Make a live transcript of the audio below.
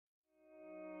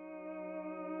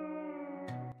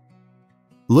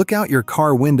Look out your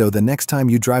car window the next time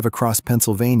you drive across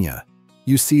Pennsylvania.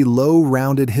 You see low,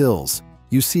 rounded hills.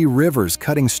 You see rivers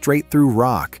cutting straight through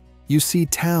rock. You see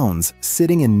towns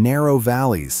sitting in narrow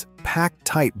valleys, packed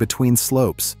tight between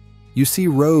slopes. You see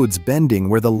roads bending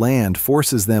where the land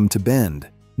forces them to bend.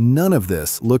 None of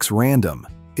this looks random.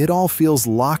 It all feels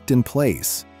locked in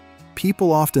place.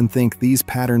 People often think these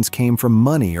patterns came from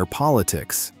money or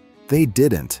politics. They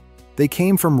didn't. They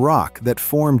came from rock that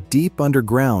formed deep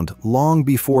underground long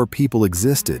before people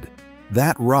existed.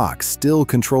 That rock still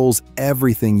controls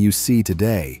everything you see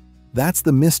today. That's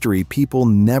the mystery people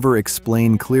never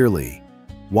explain clearly.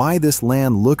 Why this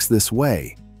land looks this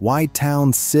way, why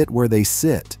towns sit where they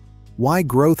sit, why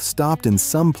growth stopped in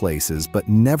some places but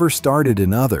never started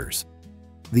in others.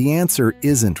 The answer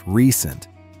isn't recent,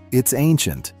 it's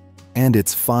ancient, and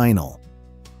it's final.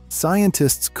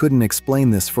 Scientists couldn't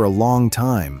explain this for a long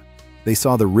time. They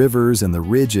saw the rivers and the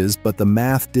ridges, but the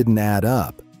math didn't add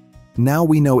up. Now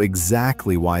we know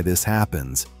exactly why this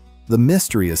happens. The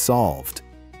mystery is solved.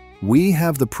 We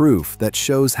have the proof that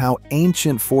shows how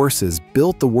ancient forces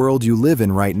built the world you live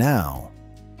in right now.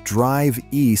 Drive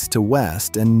east to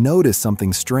west and notice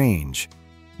something strange.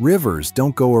 Rivers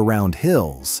don't go around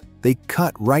hills, they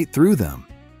cut right through them.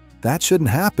 That shouldn't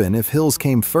happen if hills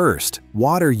came first.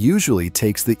 Water usually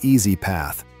takes the easy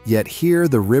path, yet here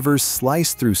the rivers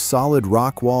slice through solid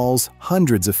rock walls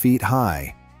hundreds of feet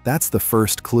high. That's the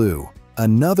first clue.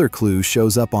 Another clue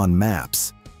shows up on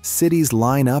maps. Cities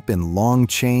line up in long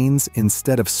chains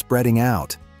instead of spreading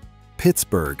out.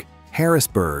 Pittsburgh,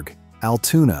 Harrisburg,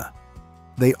 Altoona.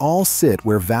 They all sit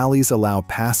where valleys allow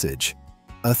passage.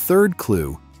 A third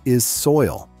clue is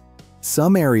soil.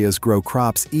 Some areas grow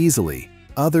crops easily,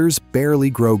 others barely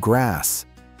grow grass.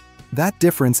 That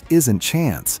difference isn't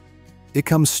chance. It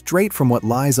comes straight from what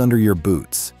lies under your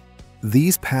boots.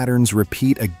 These patterns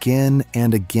repeat again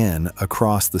and again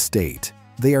across the state.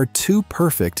 They are too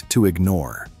perfect to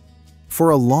ignore.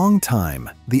 For a long time,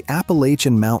 the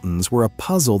Appalachian Mountains were a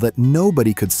puzzle that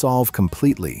nobody could solve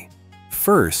completely.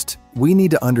 First, we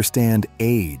need to understand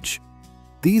age.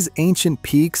 These ancient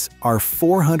peaks are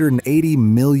 480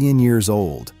 million years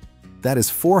old. That is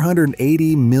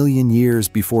 480 million years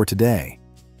before today.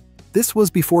 This was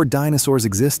before dinosaurs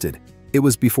existed. It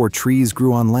was before trees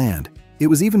grew on land. It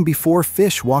was even before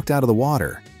fish walked out of the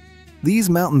water. These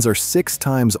mountains are 6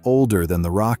 times older than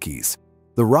the Rockies.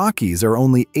 The Rockies are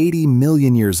only 80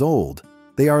 million years old.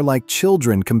 They are like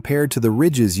children compared to the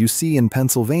ridges you see in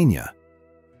Pennsylvania.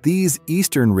 These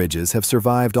eastern ridges have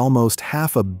survived almost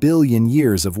 500 million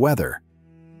years of weather.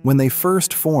 When they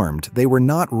first formed, they were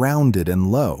not rounded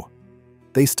and low.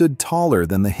 They stood taller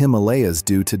than the Himalayas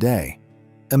do today.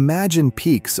 Imagine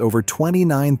peaks over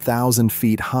 29,000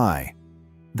 feet high.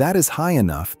 That is high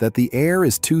enough that the air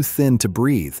is too thin to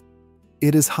breathe.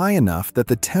 It is high enough that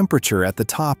the temperature at the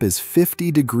top is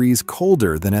 50 degrees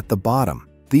colder than at the bottom.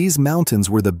 These mountains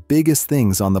were the biggest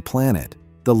things on the planet.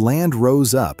 The land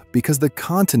rose up because the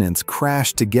continents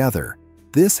crashed together.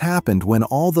 This happened when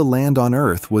all the land on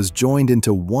Earth was joined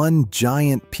into one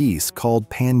giant piece called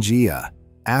Pangaea.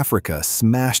 Africa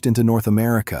smashed into North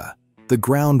America. The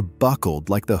ground buckled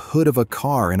like the hood of a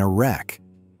car in a wreck.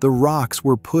 The rocks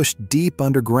were pushed deep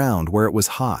underground where it was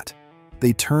hot.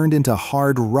 They turned into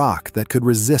hard rock that could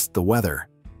resist the weather.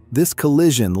 This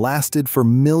collision lasted for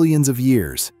millions of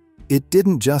years. It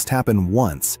didn't just happen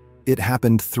once, it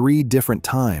happened 3 different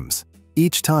times.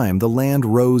 Each time the land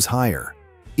rose higher.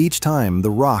 Each time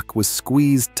the rock was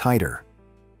squeezed tighter.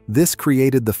 This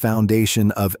created the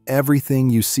foundation of everything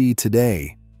you see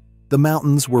today. The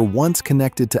mountains were once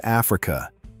connected to Africa.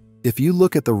 If you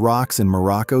look at the rocks in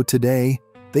Morocco today,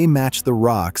 they match the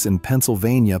rocks in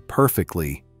Pennsylvania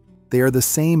perfectly. They are the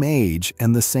same age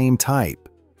and the same type.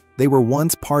 They were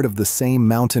once part of the same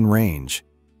mountain range.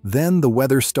 Then the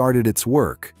weather started its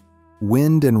work.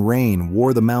 Wind and rain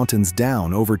wore the mountains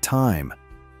down over time.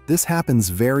 This happens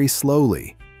very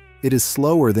slowly. It is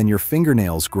slower than your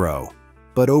fingernails grow.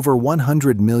 But over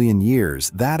 100 million years,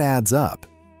 that adds up.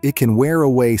 It can wear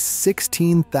away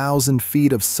 16,000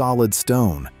 feet of solid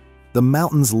stone. The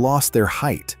mountains lost their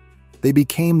height. They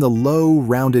became the low,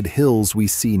 rounded hills we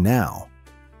see now.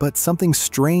 But something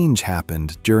strange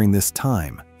happened during this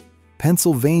time.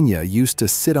 Pennsylvania used to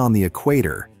sit on the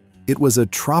equator. It was a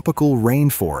tropical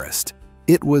rainforest.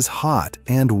 It was hot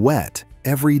and wet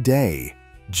every day.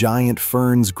 Giant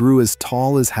ferns grew as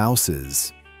tall as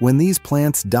houses. When these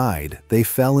plants died, they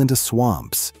fell into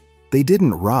swamps. They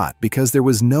didn't rot because there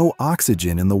was no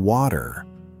oxygen in the water.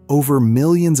 Over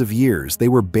millions of years, they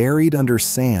were buried under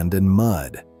sand and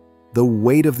mud. The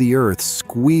weight of the earth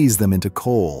squeezed them into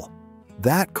coal.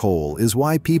 That coal is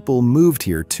why people moved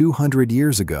here 200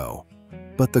 years ago.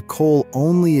 But the coal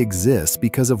only exists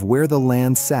because of where the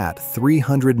land sat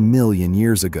 300 million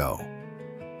years ago.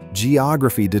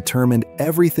 Geography determined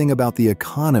everything about the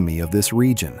economy of this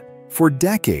region. For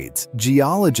decades,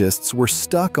 geologists were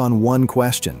stuck on one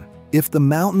question. If the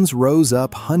mountains rose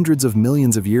up hundreds of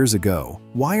millions of years ago,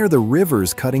 why are the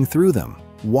rivers cutting through them?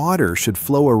 Water should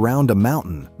flow around a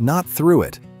mountain, not through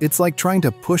it. It's like trying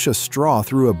to push a straw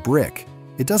through a brick.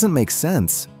 It doesn't make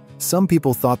sense. Some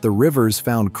people thought the rivers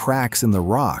found cracks in the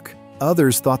rock.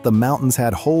 Others thought the mountains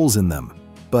had holes in them.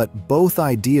 But both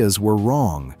ideas were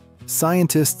wrong.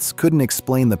 Scientists couldn't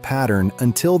explain the pattern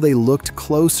until they looked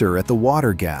closer at the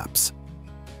water gaps.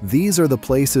 These are the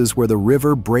places where the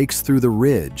river breaks through the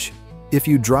ridge. If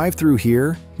you drive through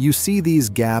here, you see these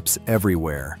gaps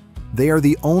everywhere. They are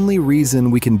the only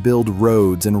reason we can build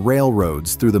roads and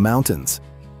railroads through the mountains.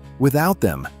 Without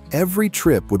them, every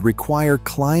trip would require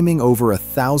climbing over a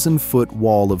 1,000-foot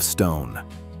wall of stone.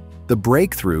 The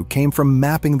breakthrough came from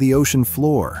mapping the ocean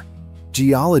floor.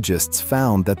 Geologists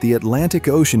found that the Atlantic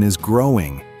Ocean is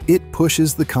growing. It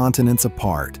pushes the continents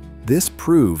apart. This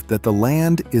proved that the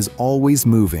land is always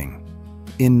moving.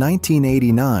 In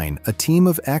 1989, a team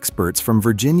of experts from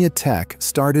Virginia Tech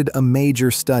started a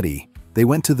major study. They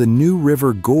went to the New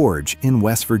River Gorge in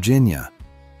West Virginia.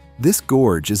 This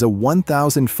gorge is a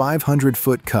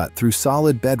 1,500-foot cut through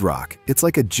solid bedrock. It's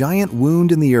like a giant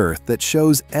wound in the earth that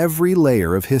shows every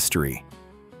layer of history.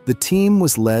 The team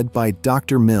was led by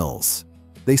Dr. Mills.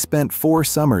 They spent 4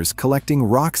 summers collecting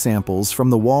rock samples from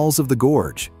the walls of the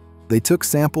gorge. They took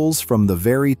samples from the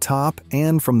very top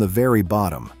and from the very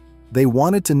bottom. They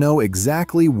wanted to know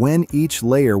exactly when each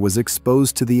layer was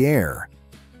exposed to the air.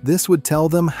 This would tell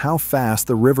them how fast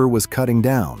the river was cutting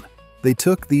down. They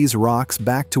took these rocks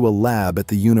back to a lab at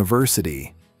the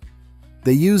university.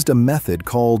 They used a method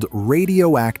called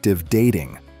radioactive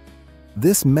dating.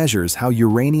 This measures how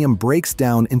uranium breaks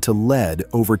down into lead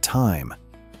over time.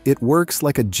 It works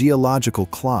like a geological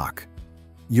clock.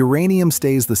 Uranium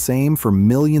stays the same for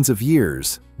millions of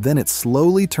years, then it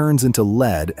slowly turns into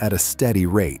lead at a steady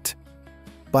rate.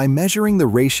 By measuring the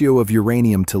ratio of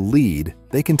uranium to lead,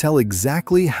 they can tell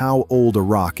exactly how old a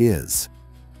rock is.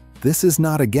 This is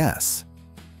not a guess.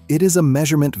 It is a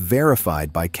measurement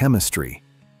verified by chemistry.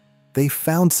 They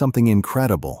found something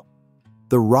incredible.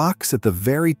 The rocks at the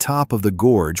very top of the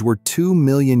gorge were 2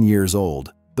 million years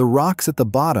old. The rocks at the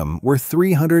bottom were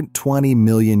 320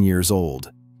 million years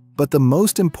old. But the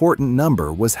most important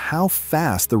number was how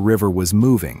fast the river was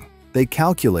moving. They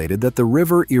calculated that the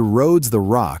river erodes the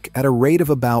rock at a rate of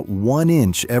about 1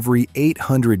 inch every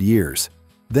 800 years.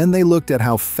 Then they looked at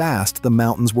how fast the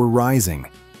mountains were rising.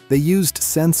 They used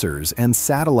sensors and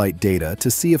satellite data to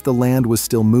see if the land was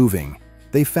still moving.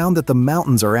 They found that the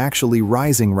mountains are actually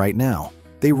rising right now.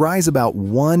 They rise about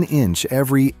 1 inch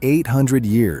every 800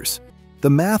 years. The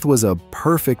math was a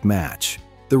perfect match.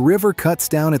 The river cuts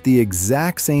down at the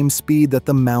exact same speed that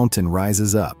the mountain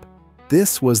rises up.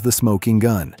 This was the smoking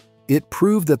gun. It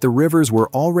proved that the rivers were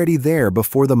already there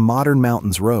before the modern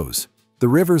mountains rose. The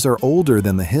rivers are older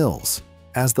than the hills.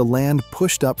 As the land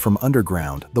pushed up from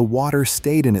underground, the water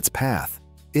stayed in its path.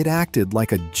 It acted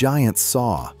like a giant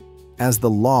saw. As the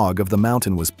log of the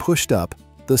mountain was pushed up,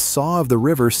 the saw of the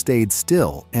river stayed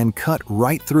still and cut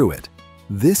right through it.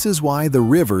 This is why the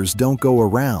rivers don't go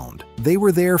around. They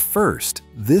were there first.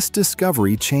 This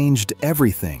discovery changed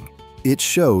everything. It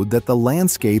showed that the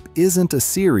landscape isn't a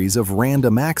series of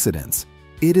random accidents.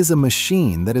 It is a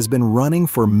machine that has been running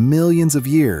for millions of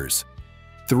years.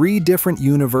 3 different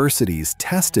universities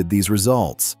tested these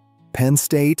results. Penn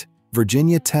State,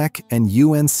 Virginia Tech, and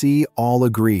UNC all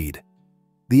agreed.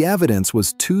 The evidence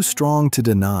was too strong to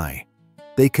deny.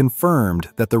 They confirmed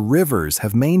that the rivers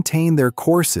have maintained their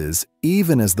courses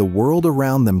even as the world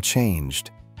around them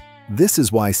changed. This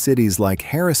is why cities like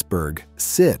Harrisburg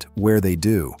sit where they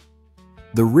do.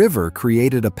 The river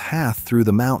created a path through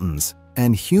the mountains,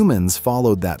 and humans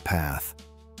followed that path.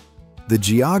 The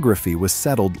geography was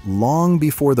settled long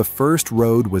before the first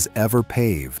road was ever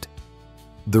paved.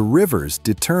 The rivers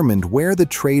determined where the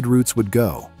trade routes would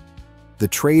go. The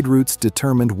trade routes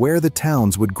determined where the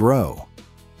towns would grow.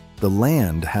 The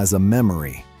land has a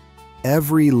memory.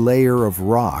 Every layer of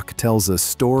rock tells a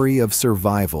story of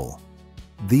survival.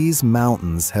 These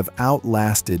mountains have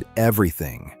outlasted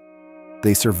everything.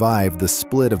 They survived the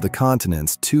split of the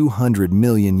continents 200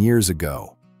 million years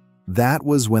ago. That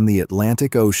was when the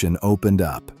Atlantic Ocean opened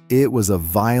up. It was a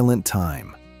violent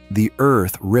time. The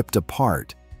earth ripped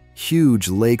apart. Huge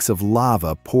lakes of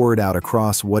lava poured out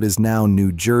across what is now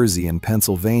New Jersey and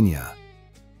Pennsylvania.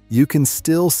 You can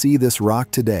still see this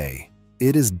rock today.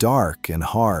 It is dark and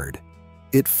hard.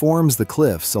 It forms the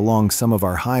cliffs along some of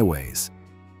our highways.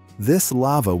 This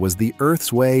lava was the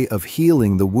Earth's way of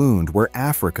healing the wound where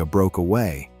Africa broke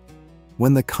away.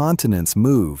 When the continents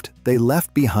moved, they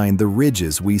left behind the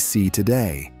ridges we see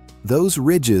today. Those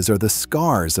ridges are the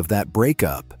scars of that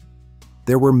breakup.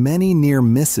 There were many near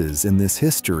misses in this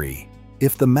history.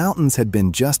 If the mountains had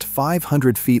been just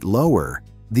 500 feet lower,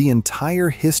 the entire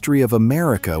history of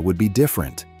America would be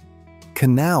different.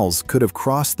 Canals could have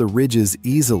crossed the ridges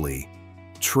easily.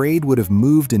 Trade would have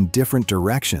moved in different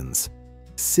directions.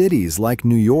 Cities like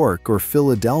New York or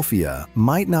Philadelphia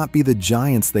might not be the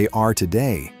giants they are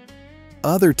today.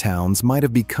 Other towns might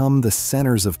have become the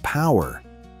centers of power.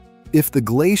 If the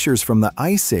glaciers from the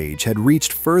Ice Age had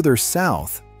reached further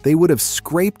south, they would have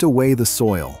scraped away the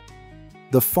soil.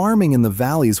 The farming in the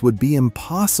valleys would be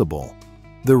impossible.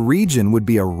 The region would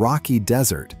be a rocky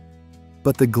desert.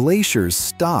 But the glaciers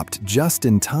stopped just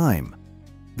in time.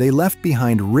 They left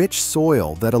behind rich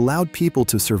soil that allowed people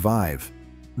to survive.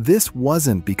 This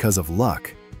wasn't because of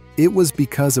luck. It was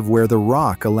because of where the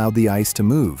rock allowed the ice to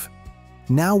move.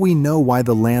 Now we know why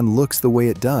the land looks the way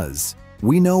it does.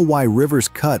 We know why rivers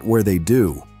cut where they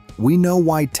do. We know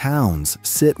why towns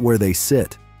sit where they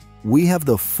sit. We have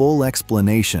the full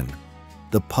explanation.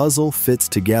 The puzzle fits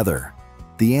together.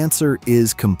 The answer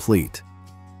is complete.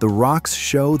 The rocks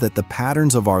show that the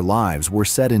patterns of our lives were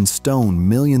set in stone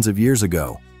millions of years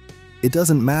ago. It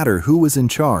doesn't matter who was in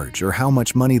charge or how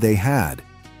much money they had.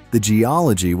 The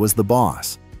geology was the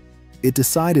boss. It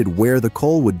decided where the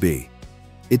coal would be.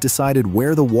 It decided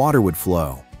where the water would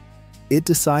flow. It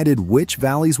decided which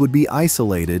valleys would be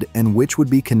isolated and which would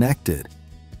be connected.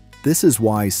 This is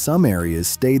why some areas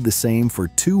stayed the same for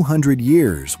 200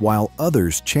 years while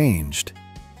others changed.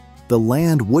 The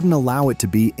land wouldn't allow it to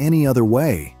be any other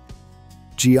way.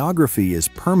 Geography is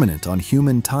permanent on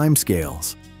human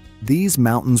timescales. These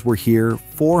mountains were here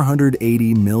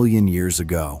 480 million years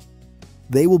ago.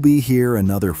 They will be here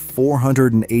another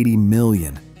 480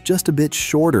 million, just a bit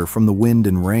shorter from the wind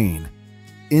and rain.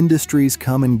 Industries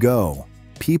come and go.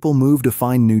 People move to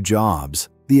find new jobs.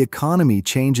 The economy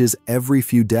changes every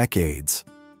few decades.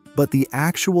 But the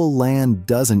actual land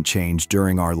doesn't change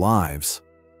during our lives.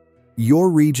 Your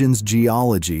region's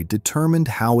geology determined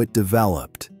how it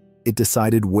developed. It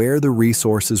decided where the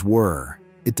resources were.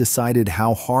 It decided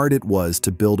how hard it was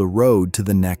to build a road to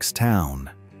the next town.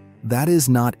 That is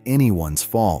not anyone's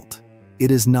fault. It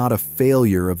is not a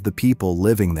failure of the people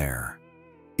living there.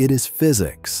 It is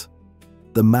physics.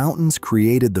 The mountains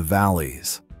created the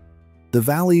valleys. The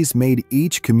valleys made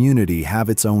each community have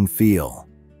its own feel.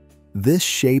 This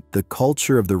shaped the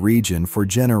culture of the region for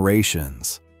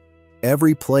generations.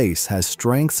 Every place has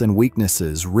strengths and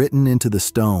weaknesses written into the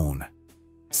stone.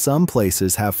 Some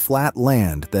places have flat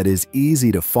land that is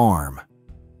easy to farm.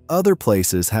 Other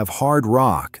places have hard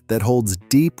rock that holds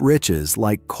deep riches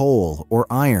like coal or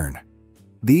iron.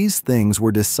 These things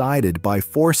were decided by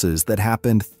forces that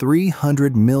happened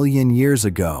 300 million years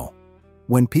ago.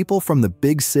 When people from the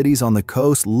big cities on the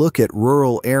coast look at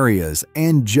rural areas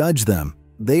and judge them,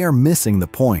 they are missing the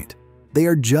point. They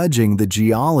are judging the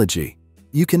geology.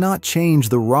 You cannot change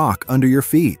the rock under your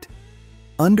feet.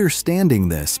 Understanding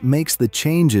this makes the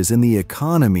changes in the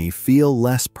economy feel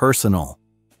less personal.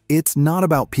 It's not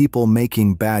about people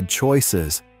making bad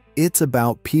choices. It's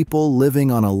about people living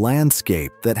on a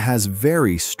landscape that has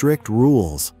very strict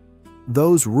rules.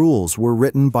 Those rules were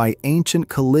written by ancient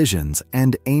collisions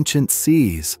and ancient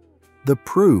seas. The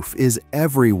proof is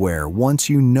everywhere once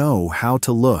you know how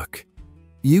to look.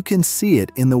 You can see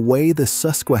it in the way the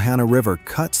Susquehanna River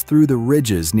cuts through the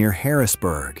ridges near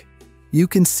Harrisburg. You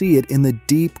can see it in the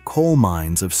deep coal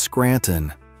mines of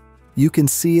Scranton. You can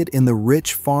see it in the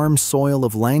rich farm soil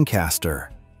of Lancaster.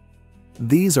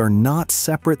 These are not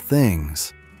separate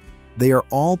things. They are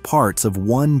all parts of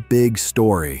one big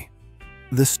story.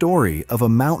 The story of a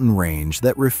mountain range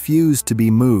that refused to be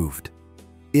moved.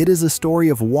 It is a story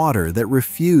of water that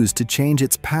refused to change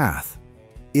its path.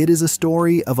 It is a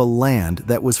story of a land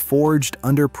that was forged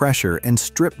under pressure and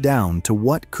stripped down to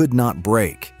what could not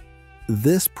break.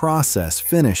 This process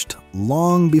finished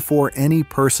long before any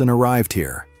person arrived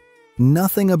here.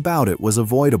 Nothing about it was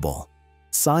avoidable.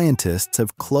 Scientists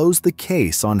have closed the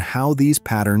case on how these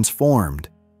patterns formed.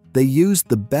 They used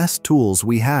the best tools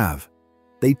we have.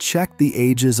 They checked the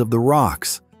ages of the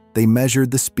rocks. They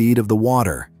measured the speed of the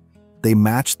water. They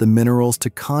matched the minerals to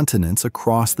continents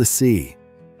across the sea.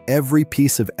 Every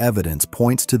piece of evidence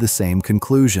points to the same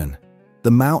conclusion. The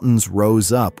mountains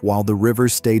rose up while the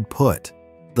rivers stayed put.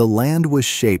 The land was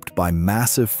shaped by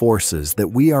massive forces that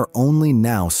we are only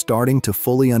now starting to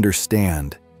fully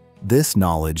understand. This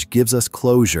knowledge gives us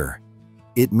closure.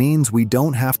 It means we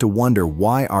don't have to wonder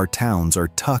why our towns are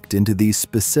tucked into these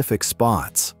specific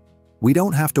spots. We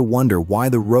don't have to wonder why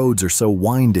the roads are so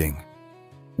winding.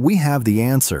 We have the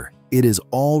answer. It is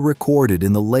all recorded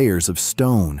in the layers of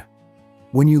stone.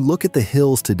 When you look at the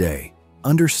hills today,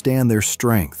 understand their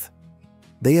strength.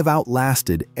 They have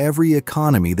outlasted every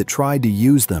economy that tried to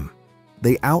use them.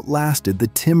 They outlasted the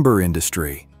timber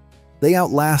industry. They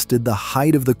outlasted the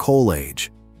height of the coal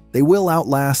age. They will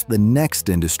outlast the next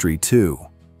industry too.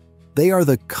 They are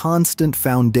the constant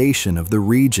foundation of the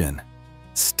region.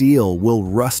 Steel will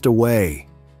rust away.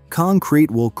 Concrete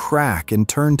will crack and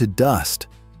turn to dust.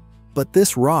 But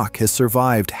this rock has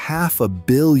survived 500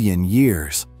 million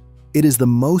years. It is the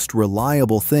most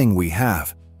reliable thing we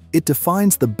have. It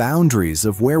defines the boundaries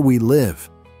of where we live.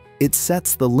 It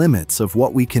sets the limits of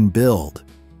what we can build.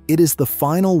 It is the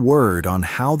final word on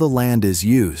how the land is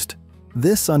used.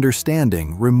 This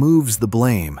understanding removes the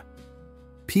blame.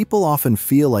 People often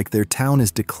feel like their town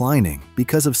is declining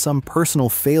because of some personal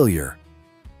failure.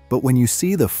 But when you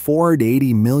see the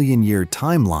 480 million year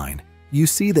timeline, you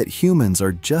see that humans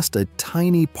are just a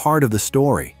tiny part of the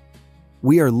story.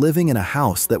 We are living in a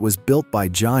house that was built by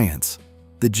giants.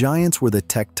 The giants were the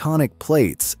tectonic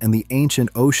plates and the ancient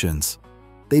oceans.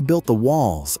 They built the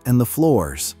walls and the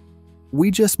floors.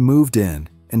 We just moved in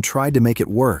and tried to make it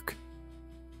work.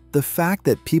 The fact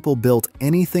that people built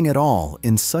anything at all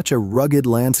in such a rugged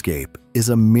landscape is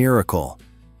a miracle.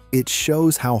 It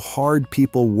shows how hard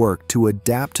people worked to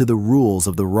adapt to the rules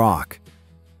of the rock.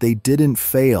 They didn't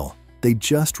fail. They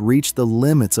just reached the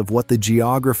limits of what the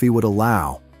geography would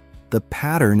allow. The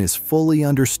pattern is fully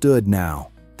understood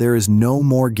now. There is no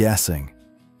more guessing.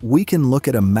 We can look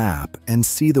at a map and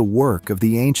see the work of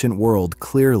the ancient world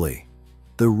clearly.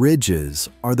 The ridges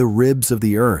are the ribs of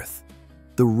the earth.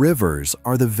 The rivers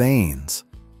are the veins.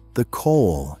 The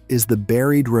coal is the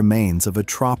buried remains of a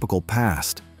tropical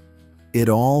past. It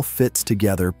all fits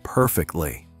together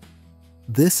perfectly.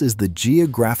 This is the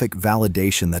geographic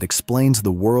validation that explains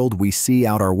the world we see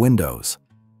out our windows.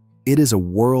 It is a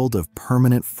world of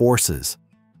permanent forces.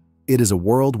 It is a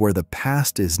world where the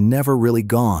past is never really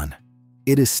gone.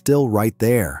 It is still right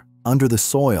there, under the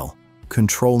soil,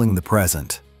 controlling the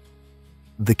present.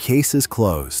 The case is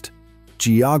closed.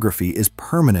 Geography is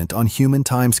permanent on human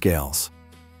timescales.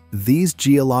 These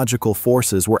geological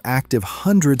forces were active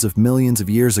hundreds of millions of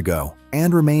years ago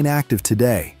and remain active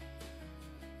today.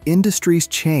 Industries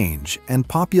change and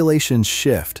populations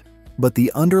shift, but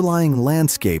the underlying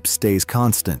landscape stays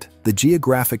constant. The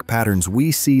geographic patterns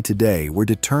we see today were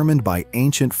determined by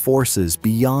ancient forces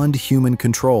beyond human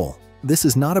control. This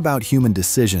is not about human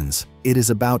decisions. It is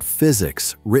about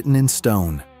physics written in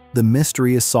stone. The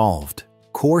mystery is solved.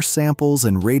 Core samples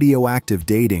and radioactive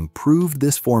dating proved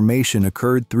this formation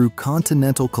occurred through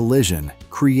continental collision,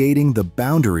 creating the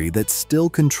boundary that still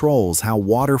controls how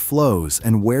water flows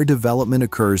and where development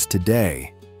occurs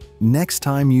today. Next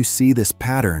time you see this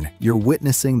pattern, you're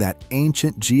witnessing that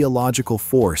ancient geological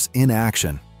force in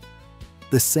action.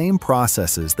 The same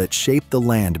processes that shaped the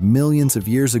land millions of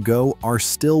years ago are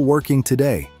still working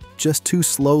today, just too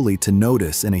slowly to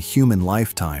notice in a human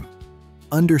lifetime.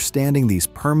 Understanding these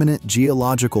permanent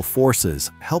geological forces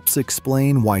helps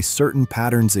explain why certain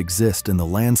patterns exist in the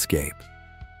landscape.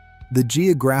 The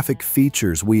geographic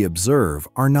features we observe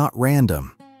are not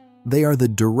random. They are the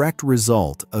direct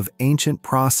result of ancient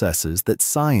processes that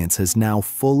science has now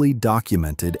fully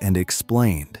documented and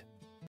explained.